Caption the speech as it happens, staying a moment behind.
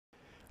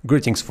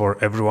Greetings for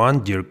everyone,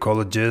 dear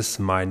colleagues.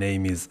 My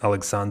name is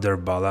Alexander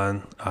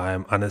Balan.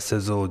 I'm an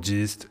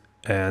anesthesiologist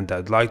and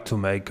I'd like to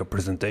make a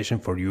presentation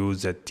for you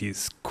that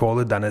is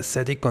called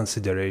Anesthetic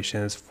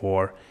Considerations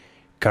for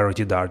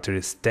Carotid Artery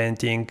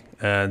Stenting,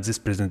 and this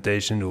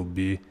presentation will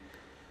be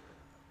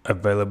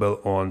available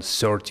on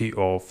 30th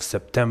of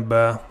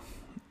September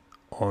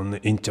on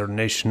the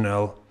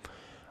International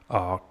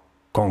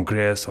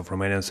Congress of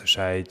Romanian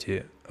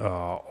Society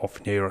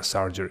of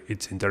Neurosurgery.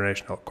 It's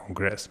International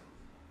Congress.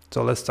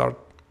 So let's start.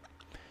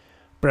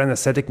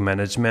 Pre-anesthetic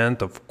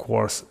management, of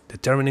course,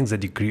 determining the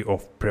degree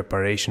of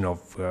preparation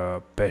of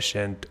the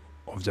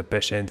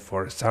patient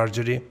for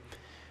surgery,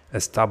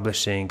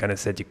 establishing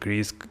anesthetic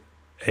risk,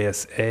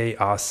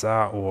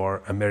 ASA,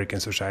 or American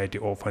Society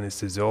of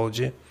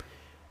Anesthesiology,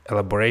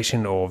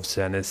 elaboration of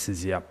the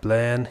anesthesia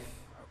plan,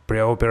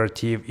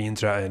 preoperative,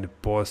 intra and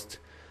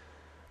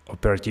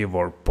post-operative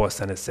or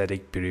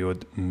post-anesthetic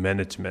period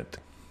management.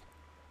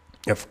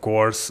 Of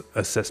course,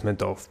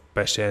 assessment of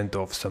patient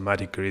of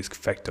somatic risk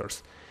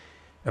factors,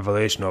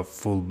 evaluation of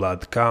full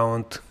blood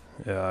count,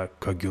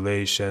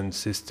 coagulation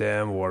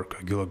system or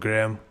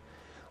coagulogram,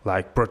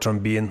 like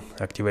prothrombin,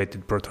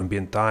 activated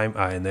prothrombin time,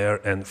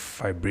 INR, and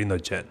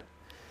fibrinogen.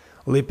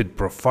 Lipid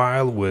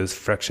profile with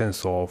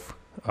fractions of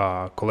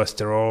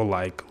cholesterol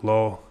like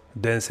low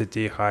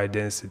density, high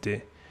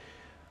density,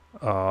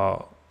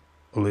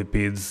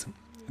 lipids,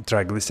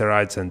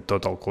 triglycerides, and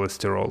total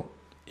cholesterol.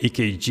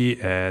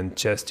 EKG and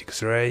chest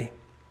X-ray,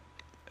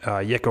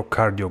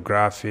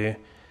 echocardiography,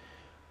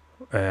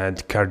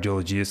 and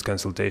cardiologist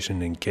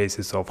consultation in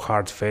cases of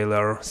heart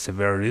failure,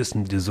 severe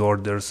rhythm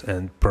disorders,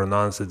 and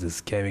pronounced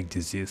ischemic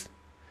disease,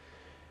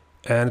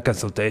 and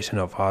consultation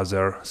of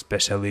other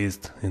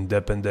specialists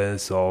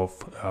independence of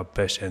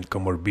patient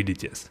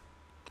comorbidities,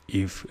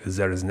 if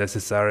there is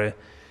necessary,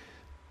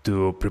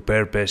 to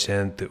prepare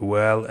patient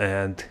well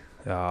and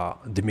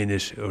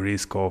diminish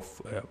risk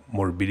of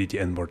morbidity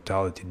and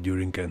mortality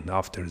during and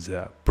after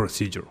the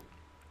procedure.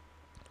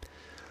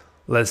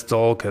 Let's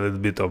talk a little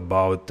bit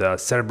about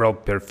cerebral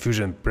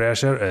perfusion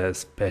pressure,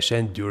 as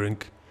patient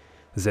during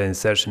the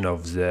insertion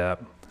of the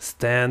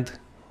stent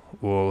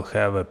will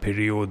have a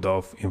period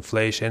of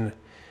inflation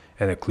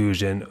and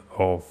occlusion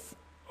of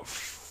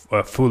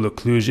full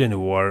occlusion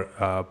or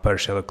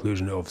partial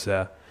occlusion of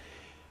the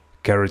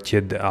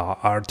carotid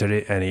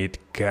artery, and it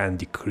can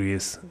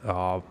decrease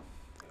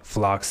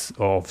flux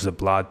of the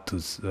blood to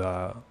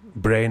the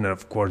brain and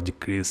of course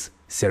decrease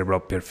cerebral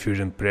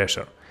perfusion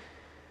pressure.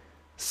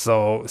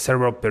 So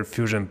cerebral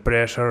perfusion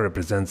pressure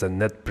represents a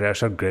net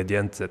pressure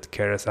gradient that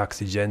carries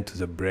oxygen to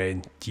the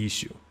brain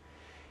tissue,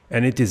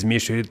 and it is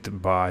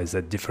measured by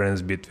the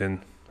difference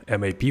between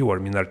MAP or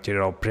mean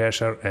arterial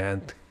pressure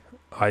and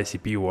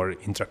ICP or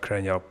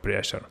intracranial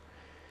pressure,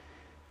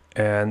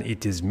 and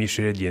it is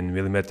measured in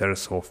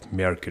millimeters of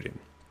mercury.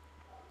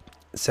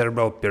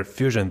 Cerebral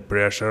perfusion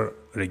pressure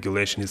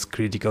regulation is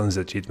critical in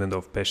the treatment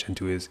of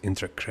patients with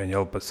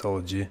intracranial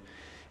pathology,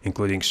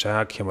 including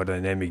shock,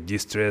 hemodynamic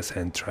distress,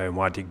 and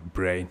traumatic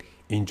brain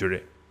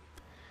injury.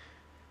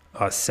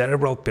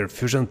 Cerebral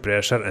perfusion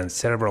pressure and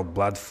cerebral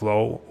blood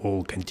flow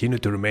will continue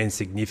to remain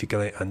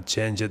significantly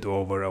unchanged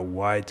over a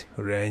wide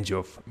range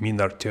of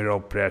mean arterial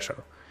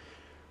pressure.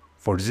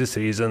 For this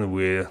reason,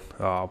 we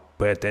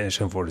pay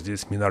attention for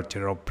this mean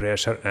arterial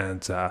pressure,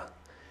 and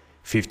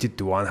 50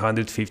 to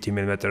 150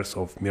 millimeters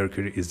of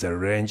mercury is the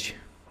range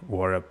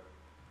or a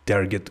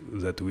target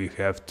that we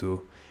have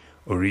to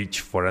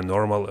reach for a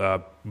normal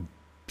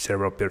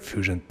cerebral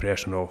perfusion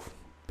pressure of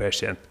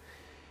patient.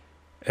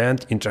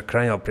 And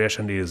intracranial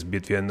pressure is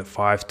between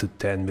 5 to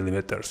 10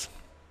 millimeters.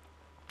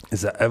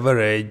 The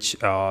average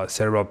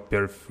cerebral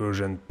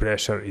perfusion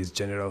pressure is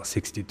generally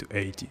 60 to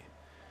 80.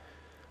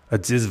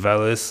 At these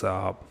values,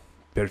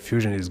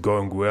 perfusion is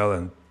going well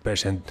and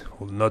patient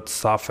will not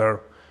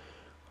suffer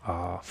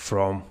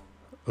from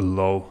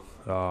low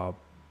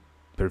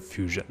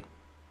perfusion.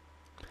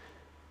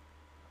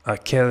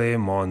 Akele,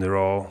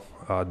 Monroe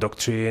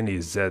doctrine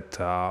is that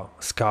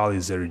skull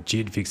is a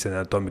rigid fixed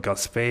anatomical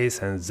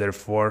space, and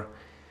therefore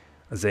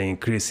the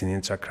increase in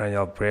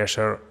intracranial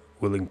pressure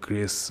will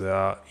increase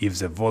if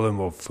the volume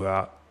of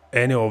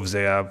any of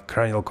the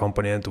cranial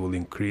component will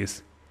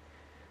increase.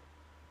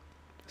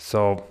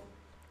 So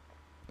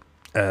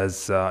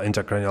as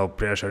intracranial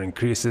pressure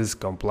increases,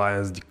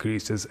 compliance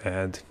decreases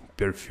and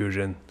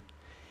perfusion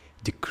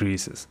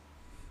decreases.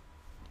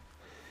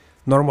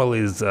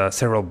 Normally, the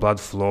cerebral blood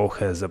flow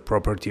has a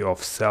property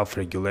of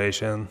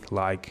self-regulation,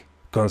 like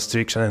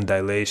constriction and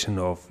dilation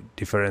of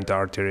different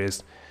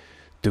arteries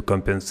to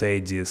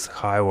compensate this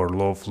high or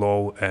low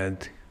flow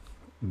and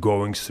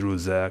going through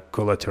the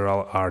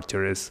collateral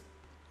arteries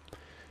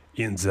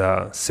in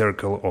the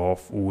circle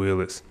of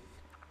Willis.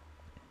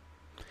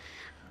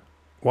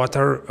 What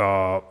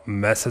are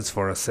methods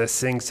for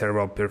assessing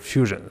cerebral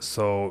perfusion?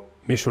 So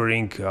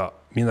measuring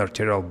mean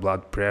arterial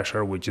blood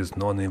pressure, which is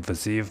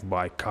non-invasive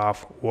by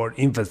cuff, or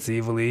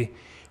invasively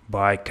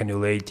by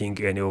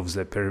cannulating any of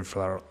the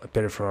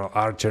peripheral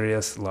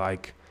arteries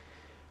like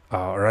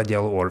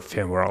radial or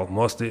femoral,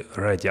 mostly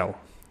radial,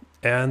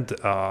 and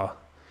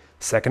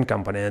Second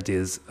component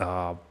is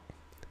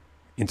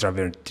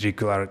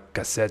intraventricular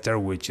catheter,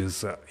 which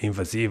is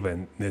invasive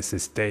and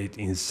necessitates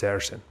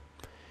insertion,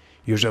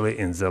 usually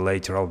in the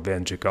lateral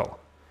ventricle.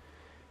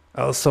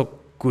 Also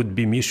could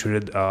be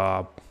measured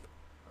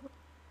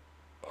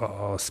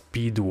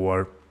speed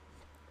or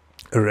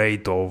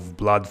rate of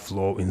blood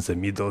flow in the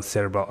middle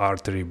cerebral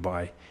artery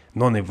by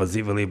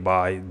non-invasively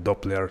by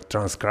Doppler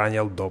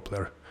transcranial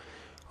Doppler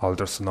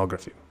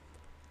ultrasonography.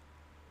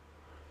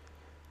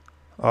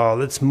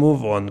 Let's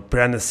move on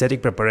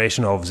pre-anesthetic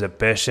preparation of the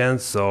patient.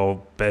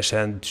 So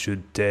patient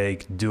should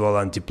take dual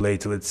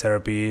antiplatelet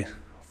therapy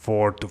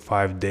 4 to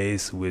 5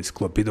 days with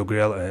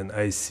clopidogrel and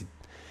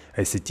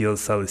acetyl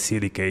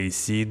salicylic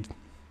acid,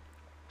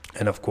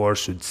 and of course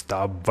should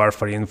stop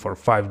warfarin for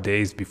 5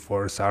 days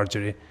before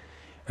surgery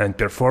and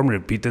perform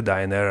repeated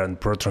INR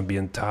and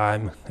prothrombin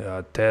time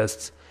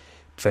tests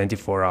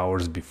 24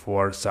 hours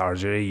before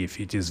surgery. If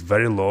it is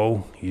very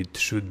low, it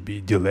should be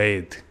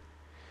delayed.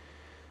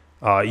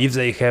 If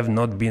they have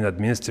not been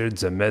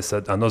administered,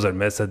 another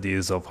method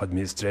is of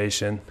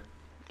administration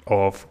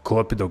of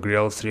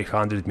clopidogrel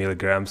 300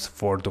 milligrams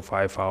 4 to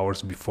 5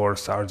 hours before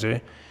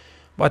surgery,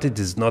 but it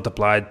is not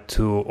applied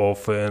too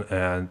often,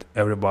 and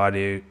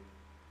everybody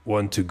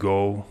want to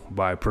go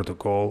by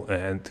protocol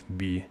and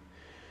be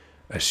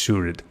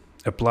assured.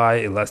 Apply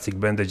elastic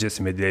bandages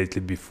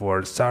immediately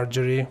before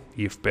surgery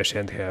if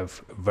patient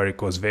have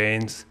varicose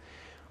veins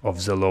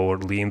of the lower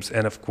limbs,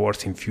 and of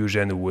course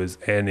infusion with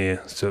any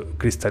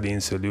crystalline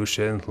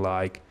solution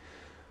like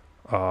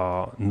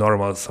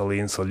normal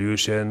saline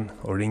solution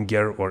or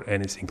Ringer or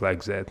anything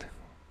like that,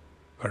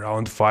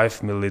 around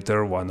 5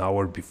 ml 1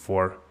 hour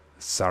before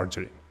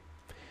surgery.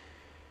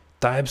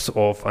 Types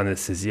of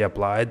anesthesia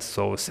applied: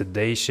 so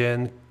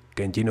sedation,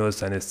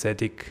 continuous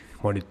anesthetic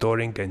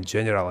monitoring, and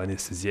general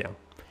anesthesia.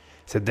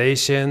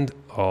 Sedation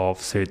of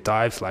 3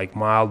 types, like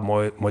mild,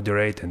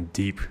 moderate, and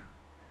deep.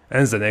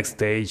 And the next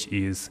stage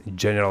is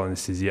general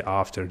anesthesia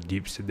after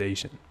deep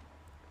sedation.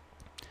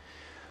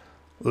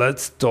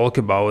 Let's talk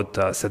about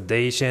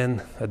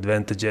sedation,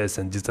 advantages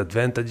and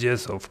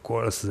disadvantages. Of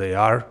course, they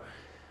are.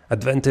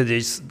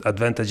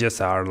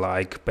 Advantages are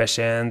like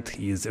patient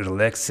is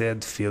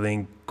relaxed,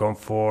 feeling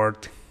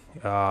comfort,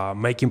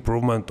 make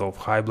improvement of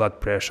high blood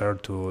pressure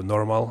to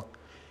normal.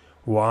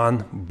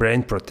 1.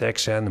 Brain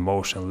protection,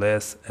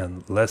 motionless,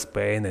 and less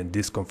pain and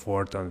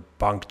discomfort on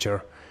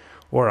puncture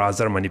or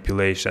other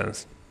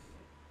manipulations.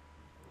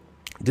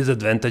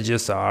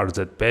 Disadvantages are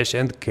that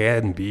patient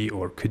can be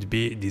or could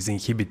be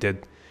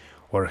disinhibited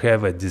or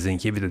have a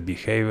disinhibited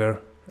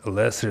behavior,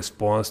 less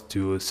response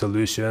to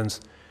solutions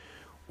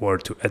or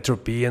to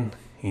atropine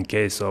in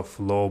case of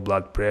low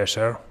blood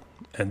pressure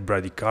and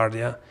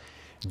bradycardia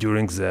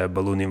during the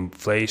balloon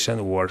inflation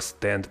or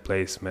stent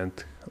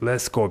placement,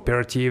 less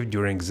cooperative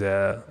during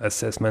the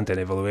assessment and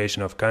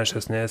evaluation of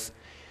consciousness,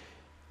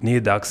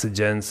 need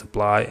oxygen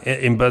supply,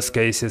 in both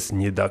cases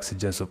need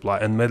oxygen supply,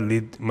 and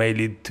may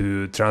lead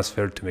to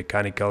transfer to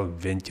mechanical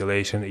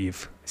ventilation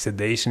if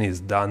sedation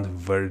is done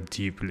very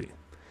deeply.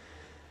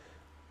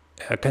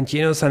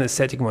 Continuous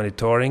anesthetic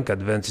monitoring,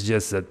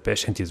 advantages that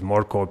patient is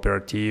more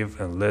cooperative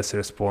and less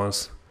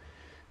response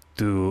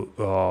to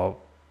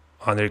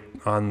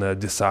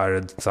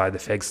undesired side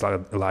effects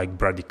like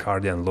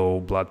bradycardia and low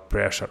blood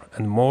pressure,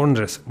 and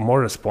more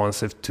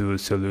responsive to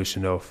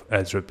solution of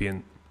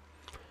atropine,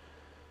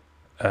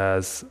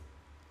 as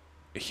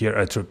here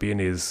atropine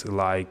is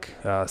like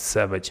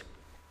savage.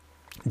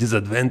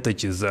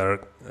 Disadvantages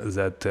are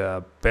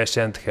that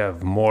patient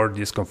have more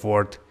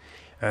discomfort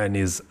and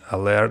is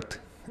alert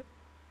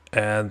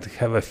and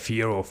have a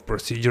fear of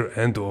procedure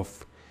and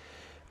of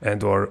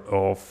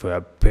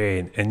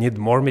pain, and need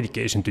more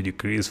medication to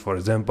decrease, for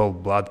example,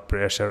 blood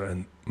pressure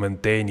and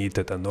maintain it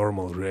at a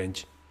normal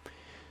range.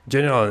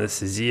 General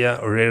anesthesia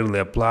rarely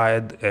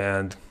applied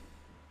and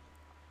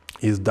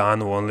is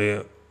done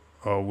only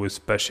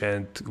with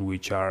patients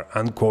which are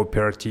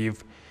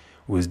uncooperative,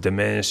 with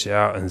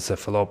dementia,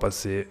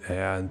 encephalopathy,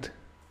 and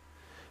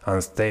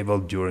unstable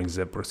during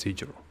the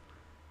procedure.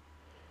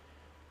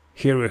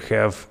 Here we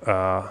have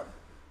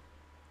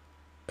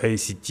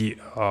ACT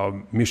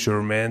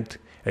measurement,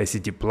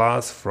 ACT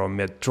Plus from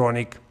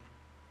Medtronic,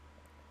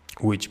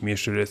 which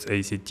measures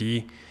ACT,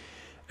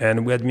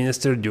 and we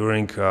administer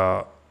during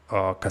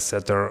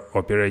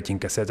operating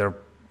catheter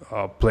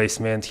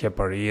placement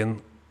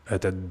heparin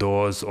at a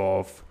dose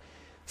of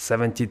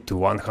 70 to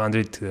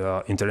 100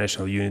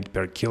 international units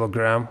per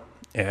kilogram,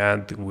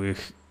 and we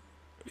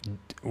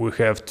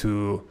have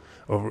to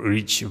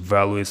reach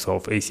values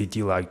of ACT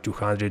like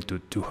 200 to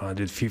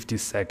 250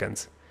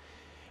 seconds.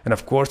 And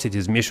of course, it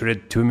is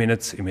measured 2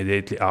 minutes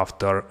immediately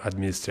after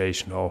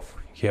administration of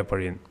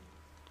heparin.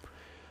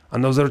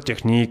 Another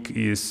technique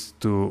is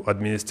to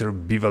administer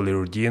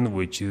Bivalirodin,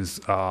 which is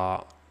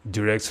a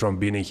direct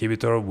thrombin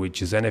inhibitor,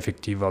 which is an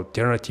effective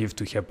alternative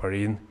to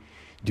heparin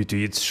due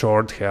to its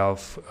short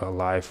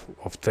half-life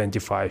of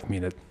 25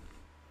 minutes.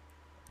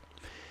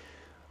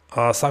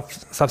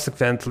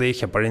 Subsequently,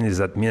 heparin is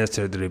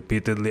administered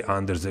repeatedly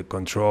under the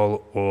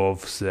control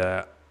of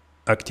the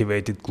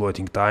activated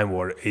clotting time,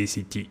 or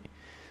ACT.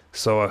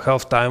 So a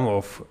half time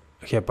of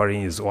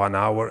heparin is 1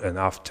 hour, and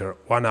after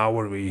 1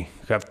 hour we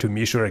have to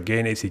measure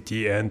again ACT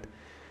and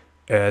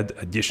add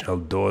additional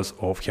dose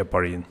of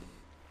heparin.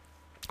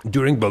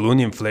 During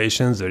balloon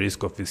inflation, the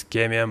risk of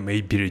ischemia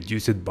may be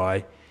reduced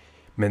by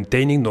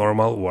maintaining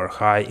normal or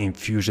high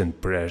infusion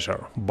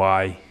pressure,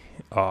 by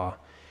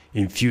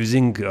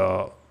infusing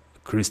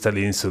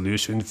crystalline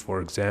solution, for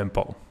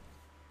example.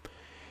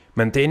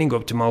 Maintaining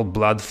optimal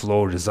blood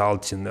flow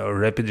results in a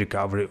rapid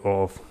recovery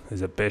of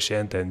the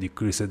patient and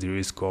decreases the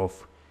risk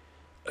of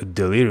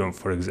delirium,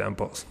 for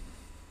example.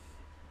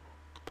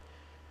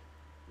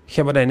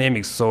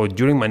 Hemodynamics. So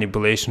during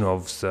manipulation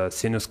of the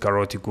sinus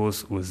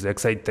caroticus with the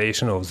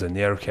excitation of the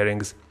nerve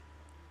herrings,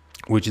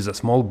 which is a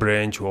small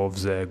branch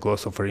of the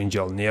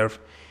glossopharyngeal nerve,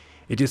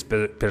 it is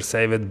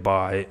perceived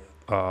by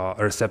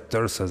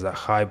receptors as a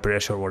high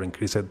pressure or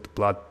increased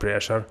blood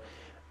pressure,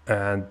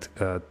 and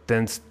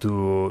tends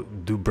to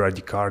do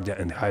bradycardia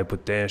and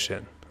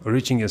hypotension,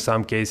 reaching in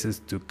some cases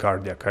to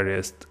cardiac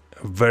arrest.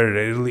 Very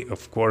rarely,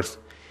 of course,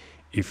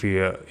 if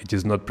it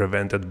is not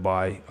prevented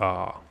by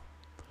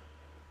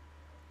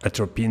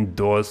atropine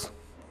dose,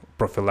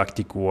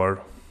 prophylactic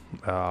or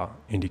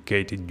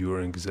indicated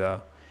during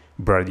the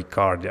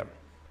bradycardia.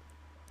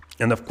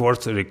 And of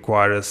course, it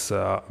requires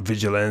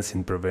vigilance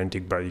in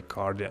preventing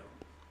bradycardia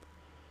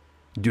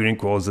during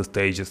all the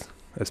stages,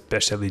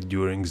 especially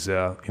during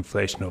the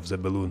inflation of the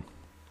balloon.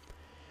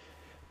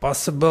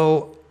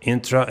 Possible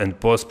intra and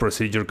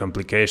post-procedure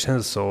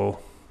complications. So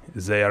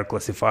they are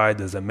classified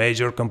as a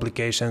major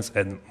complications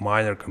and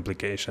minor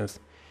complications.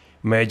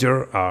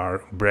 Major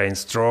are brain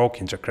stroke,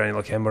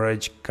 intracranial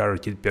hemorrhage,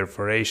 carotid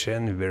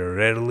perforation, very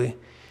rarely,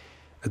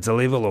 at the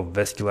level of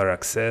vascular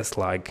access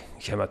like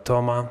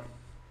hematoma,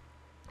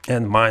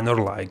 and minor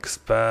like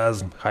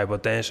spasm,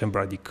 hypotension,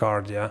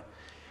 bradycardia,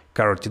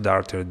 carotid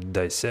artery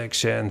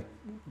dissection,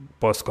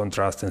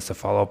 post-contrast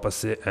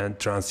encephalopathy, and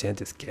transient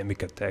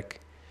ischemic attack.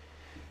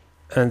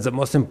 And the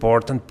most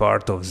important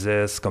part of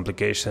these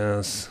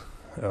complications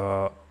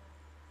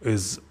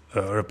is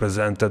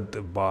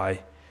represented by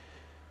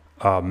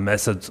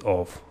methods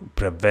of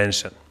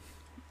prevention.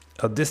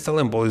 A distal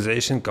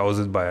embolization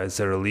caused by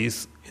the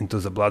release into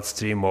the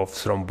bloodstream of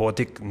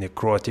thrombotic,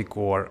 necrotic,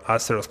 or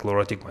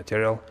atherosclerotic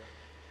material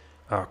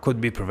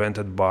could be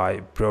prevented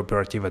by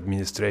preoperative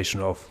administration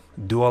of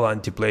dual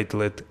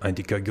antiplatelet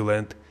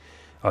anticoagulant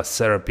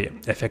therapy,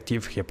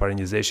 effective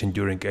heparinization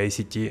during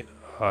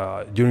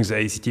during the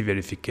ACT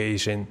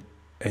verification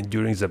and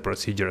during the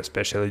procedure,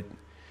 especially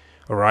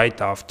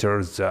right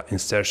after the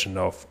insertion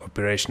of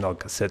operational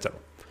catheter.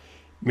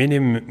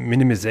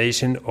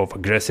 Minimization of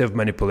aggressive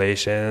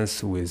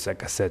manipulations with the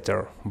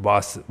catheter,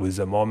 but with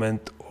the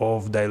moment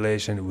of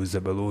dilation with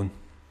the balloon.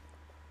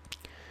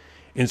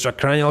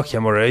 Intracranial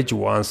hemorrhage,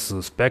 once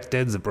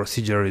suspected, the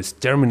procedure is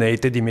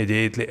terminated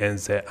immediately and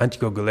the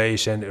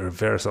anticoagulation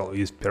reversal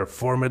is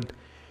performed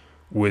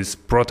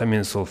with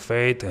protamine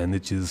sulfate, and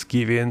it is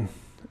given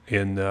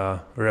in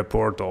a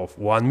report of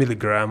 1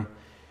 milligram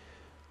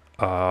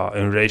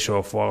in ratio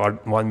of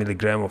 1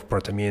 milligram of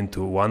protamine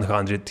to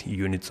 100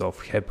 units of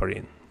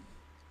heparin.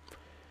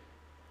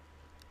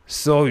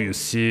 So you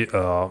see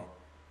a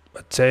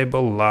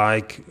table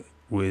like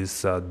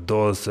with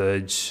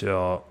dosage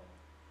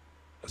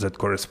that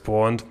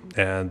correspond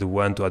and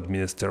when to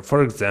administer.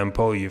 For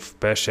example, if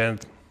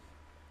patient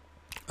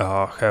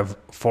have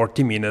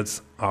 40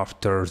 minutes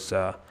after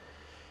the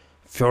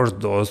first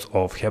dose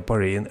of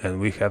heparin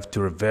and we have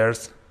to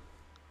reverse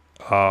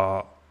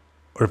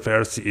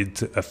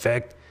its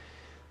effect.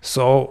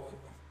 So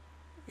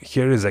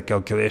here is a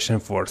calculation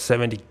for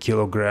 70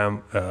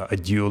 kilogram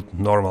adult,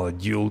 normal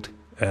adult,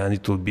 and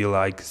it will be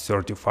like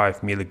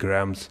 35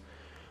 milligrams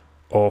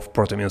of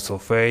protamine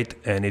sulfate,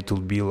 and it will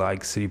be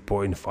like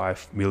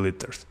 3.5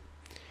 milliliters.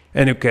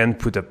 And you can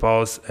put a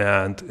pause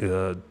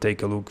and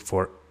take a look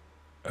for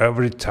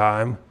every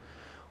time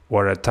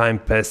or a time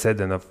passed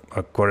and a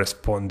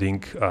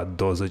corresponding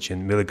dosage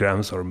in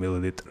milligrams or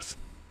milliliters.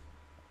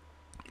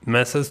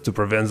 Methods to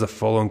prevent the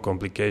following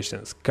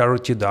complications.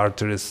 Carotid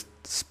artery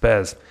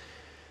spasm.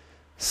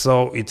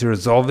 So it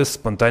resolves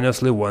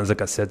spontaneously when the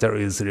catheter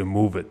is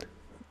removed,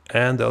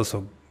 and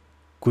also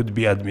could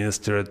be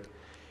administered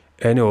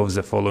any of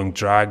the following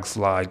drugs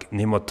like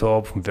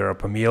nematope,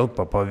 verapamil,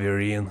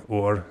 papaverine,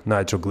 or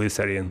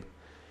nitroglycerin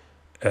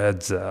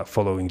at the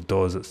following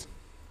doses.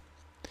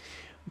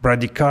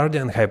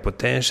 Bradycardia and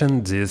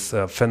hypotension. This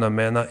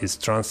phenomena is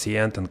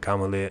transient and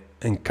commonly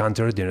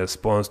encountered in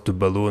response to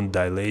balloon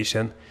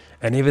dilation,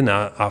 and even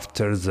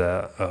after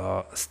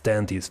the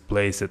stent is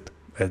placed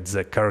at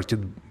the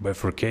carotid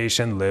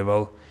bifurcation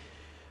level,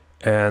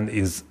 and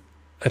is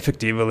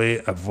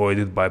effectively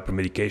avoided by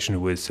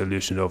premedication with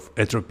solution of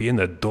atropine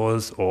at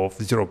dose of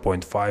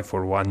 0.5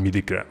 or 1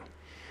 milligram.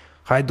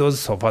 High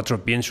doses of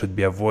atropine should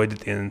be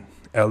avoided in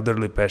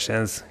elderly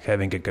patients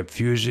having a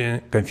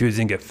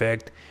confusing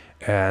effect,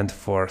 and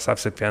for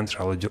subsequent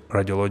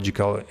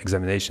radiological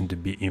examination to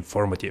be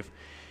informative.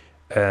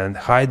 And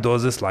high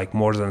doses like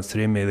more than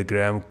 3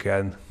 milligram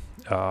can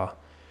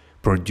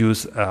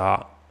produce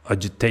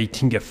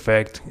agitating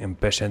effect, and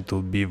patient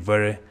will be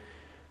very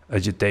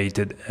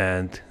agitated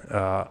and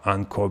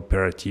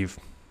uncooperative.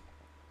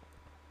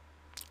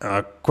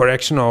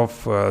 Correction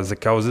of the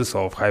causes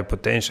of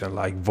hypotension,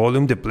 like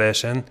volume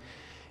depletion,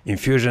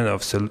 infusion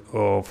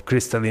of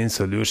crystalline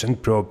solution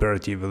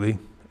preoperatively,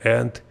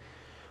 and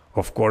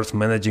of course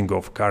managing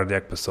of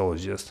cardiac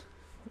pathologies.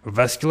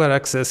 Vascular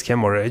access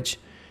hemorrhage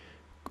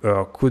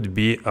could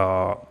be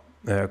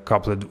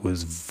coupled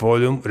with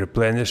volume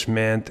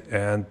replenishment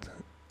and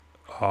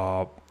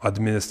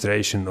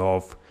administration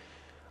of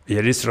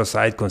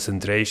erythrocyte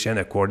concentration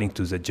according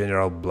to the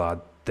general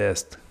blood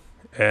test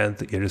and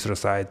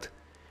erythrocyte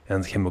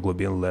and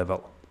hemoglobin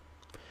level.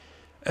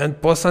 And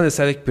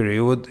post-anesthetic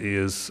period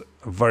is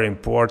very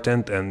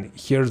important, and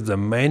here the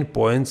main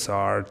points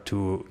are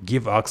to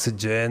give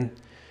oxygen,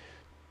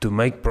 to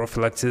make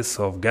prophylaxis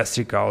of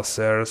gastric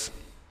ulcers,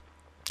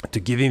 to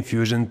give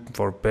infusion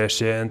for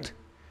patient.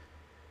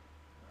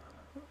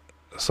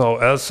 So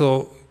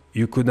also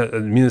you could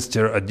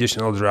administer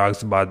additional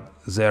drugs, but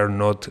they're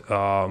not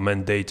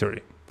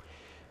mandatory.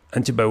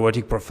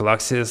 Antibiotic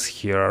prophylaxis,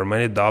 here are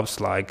many doubts,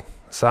 like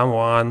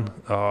someone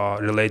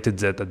related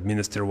that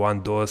administer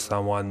one dose,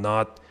 someone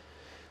not,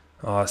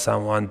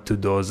 someone 2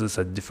 doses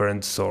at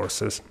different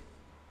sources.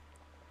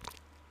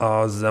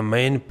 The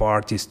main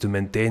part is to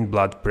maintain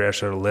blood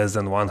pressure less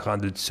than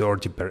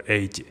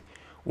 130/80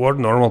 or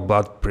normal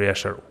blood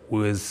pressure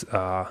with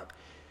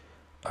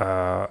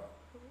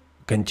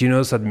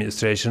continuous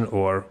administration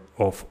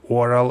of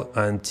oral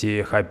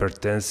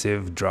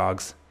antihypertensive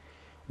drugs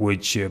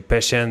which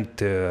patient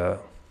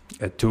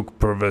took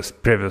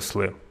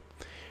previously.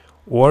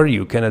 Or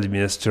you can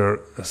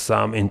administer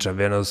some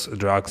intravenous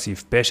drugs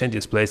if patient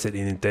is placed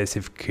in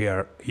intensive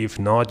care. If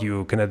not,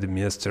 you can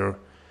administer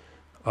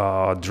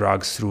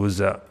drugs through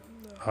the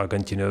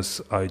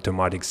continuous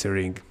automatic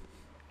syringe,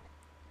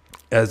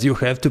 as you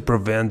have to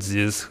prevent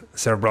this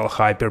cerebral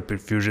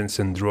hyperperfusion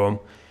syndrome,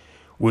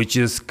 which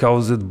is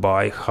caused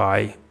by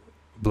high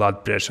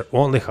blood pressure.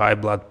 Only high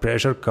blood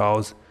pressure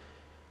cause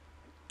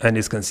and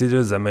is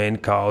considered the main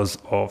cause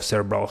of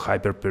cerebral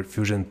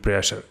hyperperfusion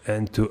pressure.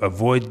 And to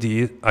avoid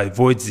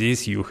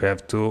this, you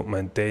have to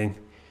maintain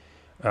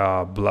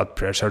blood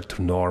pressure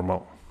to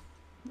normal.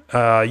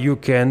 You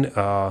can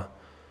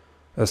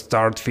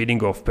start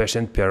feeding of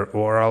patient per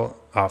oral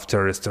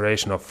after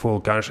restoration of full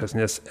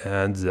consciousness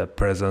and the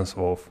presence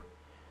of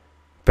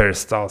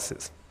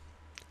peristalsis.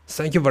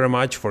 Thank you very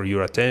much for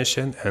your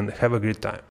attention and have a great time.